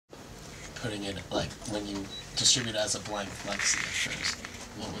putting it, like, when you distribute it as a blank flexi at first?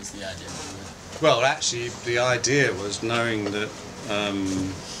 What was the idea? Well, actually, the idea was knowing that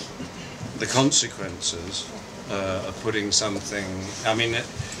the consequences of putting something... I mean,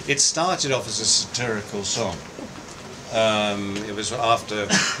 it started off as a satirical song. It was after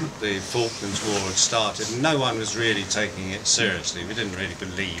the Falklands War had started, and no one was really taking it seriously. We didn't really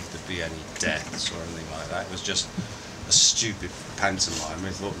believe there'd be any deaths or anything like that. It was just a stupid pantomime. We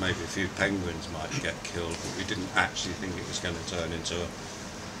thought maybe a few penguins might get killed, but we didn't actually think it was going to turn into a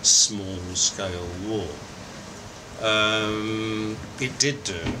small-scale war. It did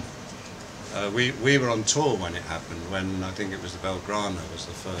do. We were on tour when it happened, when I think it was the Belgrano was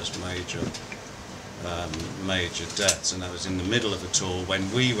the first major deaths, and that was in the middle of a tour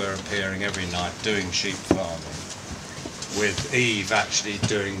when we were appearing every night doing sheep farming, with Eve actually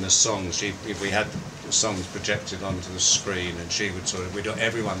doing the songs. We had the songs projected onto the screen, and she would sort of,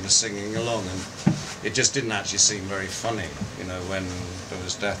 everyone was singing along, and it just didn't actually seem very funny, you know, when there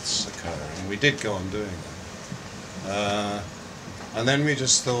was deaths occurring. We did go on doing that, and then we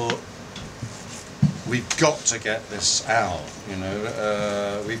just thought, we've got to get this out, you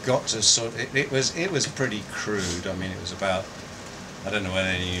know. We've got to sort. It was pretty crude. I mean, it was about, I don't know whether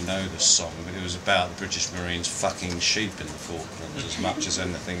any of you know this song, but it was about the British Marines fucking sheep in the Falklands as much as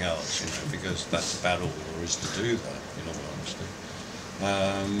anything else, you know, because that's about all there is to do there, in all honesty.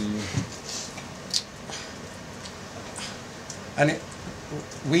 And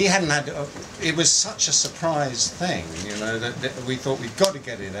we hadn't had. It was such a surprise thing, you know, that we thought we've got to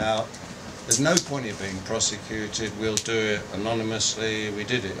get it out. There's no point in being prosecuted, we'll do it anonymously. We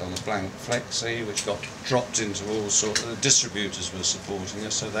did it on a blank flexi, which got dropped into all sorts. The distributors were supporting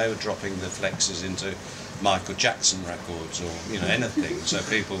us, so they were dropping the flexes into Michael Jackson records, or, you know, anything. So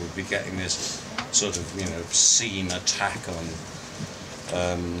people would be getting this sort of, you know, scene attack on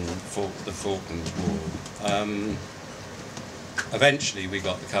the Falklands War. Eventually we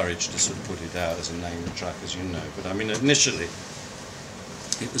got the courage to sort of put it out as a named track, as you know, but I mean, initially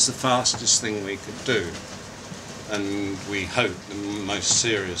it was the fastest thing we could do, and we hoped the most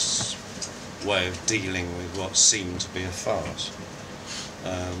serious way of dealing with what seemed to be a farce.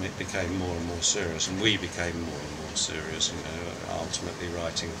 It became more and more serious, and we became more and more serious, you know, ultimately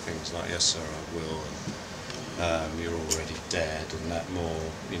writing things like "Yes, sir, I will," and "You're already dead," and that more,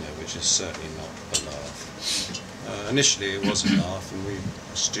 you know, which is certainly not a laugh. Initially it was a laugh, and we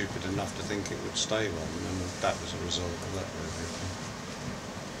were stupid enough to think it would stay one, and that was a result of that, really.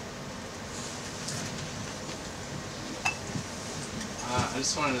 I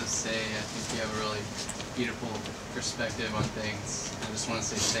just wanted to say I think you have a really beautiful perspective on things. I just want to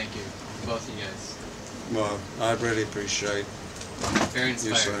say thank you to both of you guys. Well, I really appreciate Very you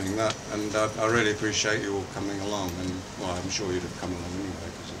inspiring. saying that, and I really appreciate you all coming along, and well, I'm sure you'd have come along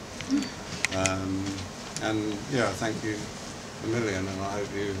anyway. And yeah, thank you a million, and I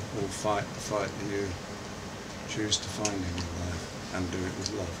hope you all fight the fight that you choose to find in your life, and do it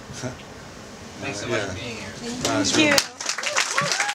with love. Thanks so much for being here. Thank you.